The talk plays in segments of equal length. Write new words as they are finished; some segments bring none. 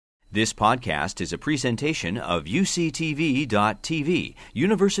This podcast is a presentation of UCTV.tv,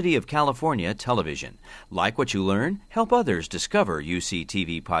 University of California Television. Like what you learn? Help others discover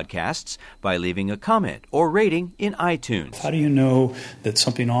UCTV podcasts by leaving a comment or rating in iTunes. How do you know that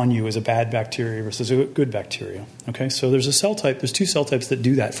something on you is a bad bacteria versus a good bacteria? Okay, so there's two cell types that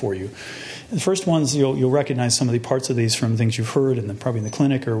do that for you. The first ones, you'll recognize some of the parts of these from things you've heard and then probably in the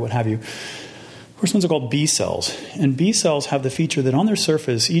clinic or what have you. First ones are called B cells, and B cells have the feature that on their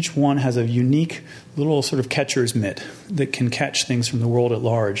surface, each one has a unique little sort of catcher's mitt that can catch things from the world at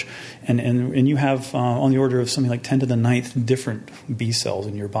large. And you have on the order of something like 10 to the 9th different B cells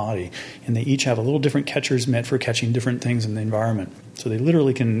in your body, and they each have a little different catcher's mitt for catching different things in the environment. So they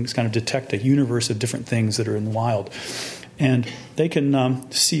literally can kind of detect a universe of different things that are in the wild. And they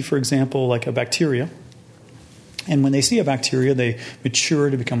can see, for example, like a bacteria. And when they see a bacteria, they mature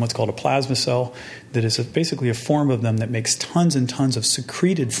to become what's called a plasma cell that is basically a form of them that makes tons and tons of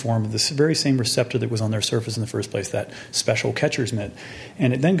secreted form of this very same receptor that was on their surface in the first place, that special catcher's mitt.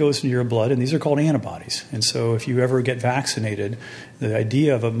 And it then goes into your blood, and these are called antibodies. And so if you ever get vaccinated, the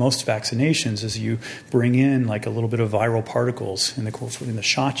idea of most vaccinations is you bring in like a little bit of viral particles in the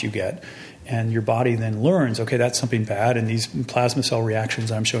shot you get, and your body then learns, okay, that's something bad, and these plasma cell reactions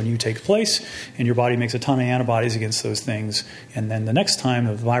that I'm showing you take place, and your body makes a ton of antibodies against those things, and then the next time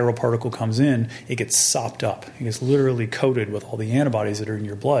a viral particle comes in, it gets sopped up. It gets literally coated with all the antibodies that are in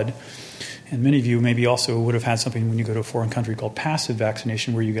your blood. And many of you maybe also would have had something when you go to a foreign country called passive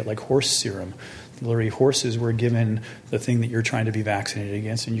vaccination, where you get like horse serum. Literally, horses were given the thing that you're trying to be vaccinated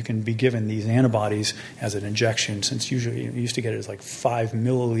against, and you can be given these antibodies as an injection. Since usually you used to get it as like 5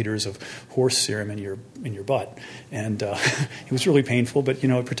 milliliters of horse serum in your butt, and it was really painful. But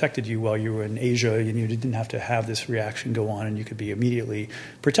it protected you while you were in Asia, and you didn't have to have this reaction go on, and you could be immediately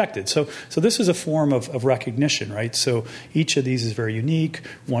protected. So this is a form of recognition, right? So each of these is very unique.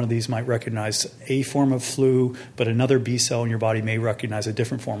 One of these might recognize a form of flu, but another B cell in your body may recognize a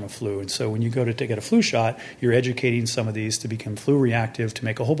different form of flu. And so when you go to get a flu shot, you're educating some of these to become flu reactive, to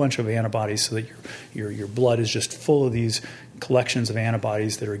make a whole bunch of antibodies so that your blood is just full of these collections of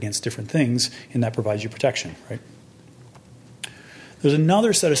antibodies that are against different things, and that provides you protection, right? There's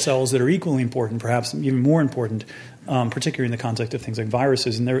another set of cells that are equally important, perhaps even more important, particularly in the context of things like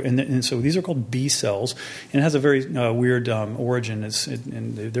viruses. And so these are called B cells, and it has a very weird origin.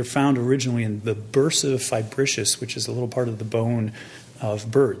 And they're found originally in the bursa fibricius, which is a little part of the bone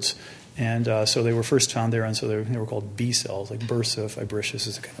of birds. And so they were first found there, and so they were called B cells, like bursa fibricius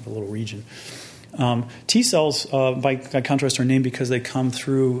is a kind of a little region. T cells, by contrast, are named because they come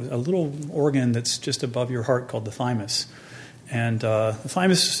through a little organ that's just above your heart called the thymus. And the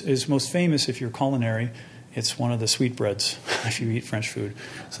thymus is most famous if you're culinary. It's one of the sweetbreads if you eat French food.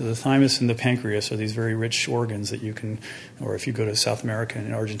 So the thymus and the pancreas are these very rich organs that you can, or if you go to South America and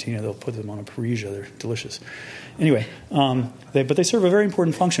in Argentina, they'll put them on a parrilla. They're delicious. Anyway, but they serve a very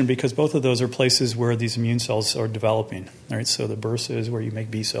important function because both of those are places where these immune cells are developing. Right? So the bursa is where you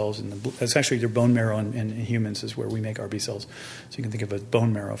make B cells, and it's actually your bone marrow in humans is where we make our B cells. So you can think of it as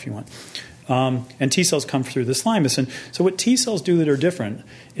bone marrow if you want. And T cells come through the thymus. And so what T cells do that are different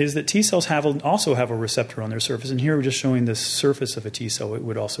is that T cells also have a receptor on their surface. And here we're just showing the surface of a T cell. It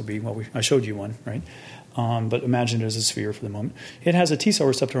would also be, I showed you one, right? But imagine it as a sphere for the moment. It has a T cell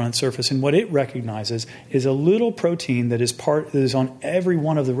receptor on its surface, and what it recognizes is a little protein that is on every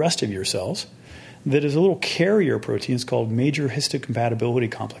one of the rest of your cells. That is a little carrier protein. It's called major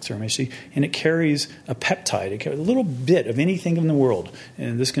histocompatibility complex, or MHC, and it carries a peptide. It carries a little bit of anything in the world,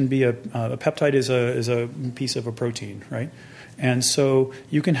 and this can be a peptide is a piece of a protein, right? And so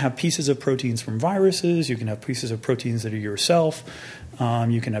you can have pieces of proteins from viruses. You can have pieces of proteins that are yourself.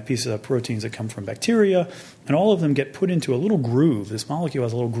 You can have pieces of proteins that come from bacteria, and all of them get put into a little groove. This molecule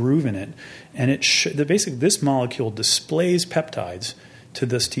has a little groove in it, and basically this molecule displays peptides to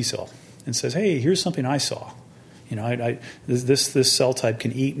this T cell. And says, hey, here's something I saw. This cell type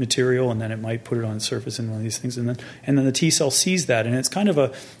can eat material, and then it might put it on the surface in one of these things, and then the T cell sees that, and it's kind of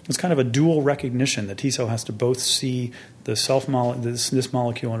a dual recognition. The T cell has to both see this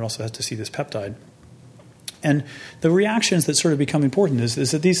molecule, and it also has to see this peptide. And the reactions that sort of become important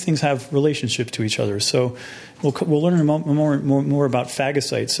is that these things have relationship to each other. So we'll learn more about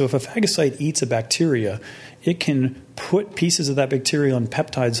phagocytes. So if a phagocyte eats a bacteria, it can put pieces of that bacteria on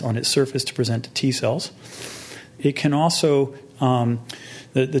peptides on its surface to present to T cells. It can also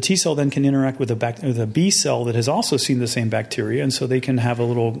The T cell then can interact with a B cell that has also seen the same bacteria, and so they can have a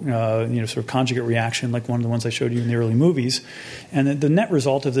little sort of conjugate reaction like one of the ones I showed you in the early movies. And the net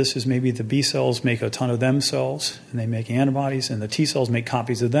result of this is maybe the B cells make a ton of themselves, and they make antibodies, and the T cells make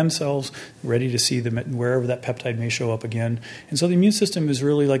copies of themselves, ready to see them wherever that peptide may show up again. And so the immune system is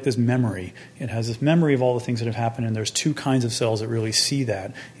really like this memory. It has this memory of all the things that have happened, and there's two kinds of cells that really see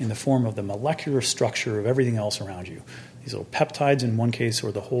that in the form of the molecular structure of everything else around you. These little peptides in one case,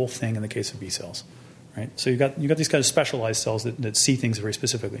 or the whole thing in the case of B cells, right? So you got these kind of specialized cells that see things very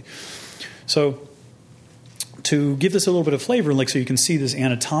specifically. So to give this a little bit of flavor, so you can see this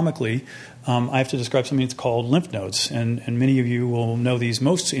anatomically, I have to describe something that's called lymph nodes, and many of you will know these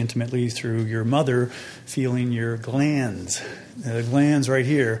most intimately through your mother feeling your glands. The glands right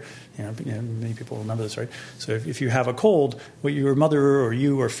here. Many people remember this, right? So if you have a cold, what your mother or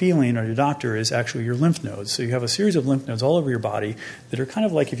you are feeling, or your doctor, is actually your lymph nodes. So you have a series of lymph nodes all over your body that are kind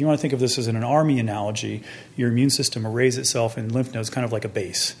of like, if you want to think of this as an army analogy, your immune system arrays itself in lymph nodes kind of like a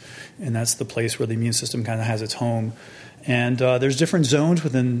base. And that's the place where the immune system kind of has its home. And there's different zones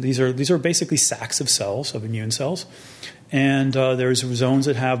within. These are basically sacks of cells, of immune cells. And there's zones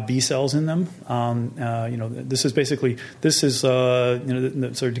that have B cells in them. This is so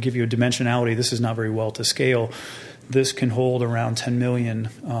to give you a dimensionality, this is not very well to scale. This can hold around 10 million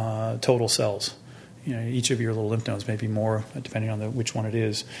total cells. Each of your little lymph nodes, maybe more, depending on which one it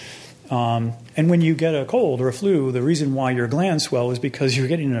is. And when you get a cold or a flu, the reason why your glands swell is because you're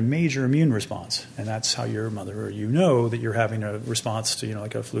getting a major immune response. And that's how your mother or you know that you're having a response to,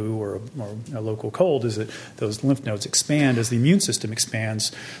 like a flu or a local cold, is that those lymph nodes expand as the immune system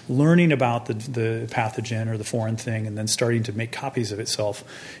expands, learning about the pathogen or the foreign thing, and then starting to make copies of itself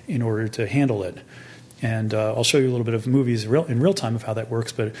in order to handle it. And I'll show you a little bit of movies in real time of how that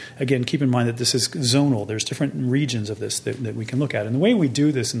works. But again, keep in mind that this is zonal. There's different regions of this that we can look at. And the way we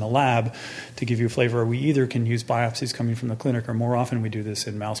do this in the lab, to give you a flavor, we either can use biopsies coming from the clinic, or more often we do this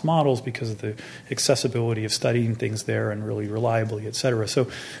in mouse models because of the accessibility of studying things there and really reliably, et cetera. So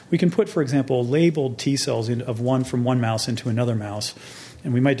we can put, for example, labeled T cells from one mouse into another mouse.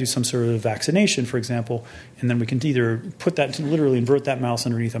 And we might do some sort of vaccination, for example, and then we can either literally invert that mouse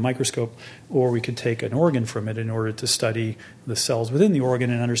underneath a microscope, or we could take an organ from it in order to study the cells within the organ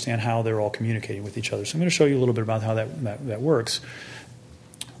and understand how they're all communicating with each other. So I'm going to show you a little bit about how that works.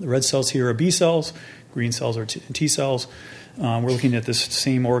 The red cells here are B cells, green cells are T cells. We're looking at this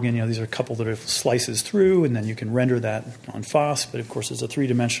same organ. These are a couple that are slices through, and then you can render that on FOSS, but of course it's a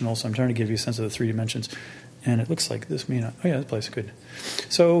three-dimensional, so I'm trying to give you a sense of the three dimensions. And it looks like this may not. Oh yeah, this place is good.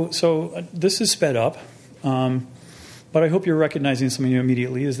 So this is sped up, but I hope you're recognizing something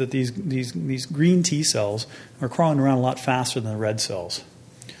immediately, is that these green T cells are crawling around a lot faster than the red cells.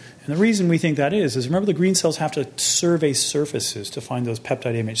 And the reason we think that is remember, the green cells have to survey surfaces to find those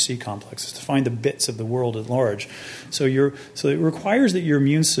peptide MHC complexes, to find the bits of the world at large. So it requires that your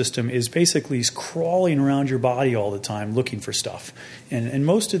immune system is basically crawling around your body all the time looking for stuff. And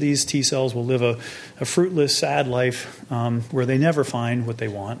most of these T cells will live a fruitless, sad life where they never find what they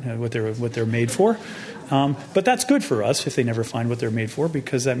want, what they're made for. But that's good for us if they never find what they're made for,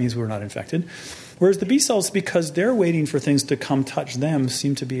 because that means we're not infected. Whereas the B cells, because they're waiting for things to come touch them,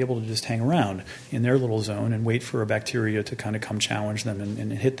 seem to be able to just hang around in their little zone and wait for a bacteria to kind of come challenge them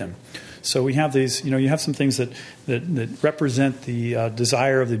and hit them. So we have these, you have some things that represent the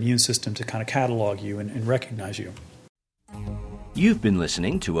desire of the immune system to kind of catalog you and recognize you. You've been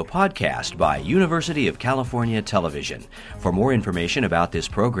listening to a podcast by University of California Television. For more information about this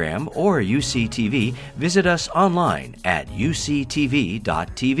program or UCTV, visit us online at uctv.tv.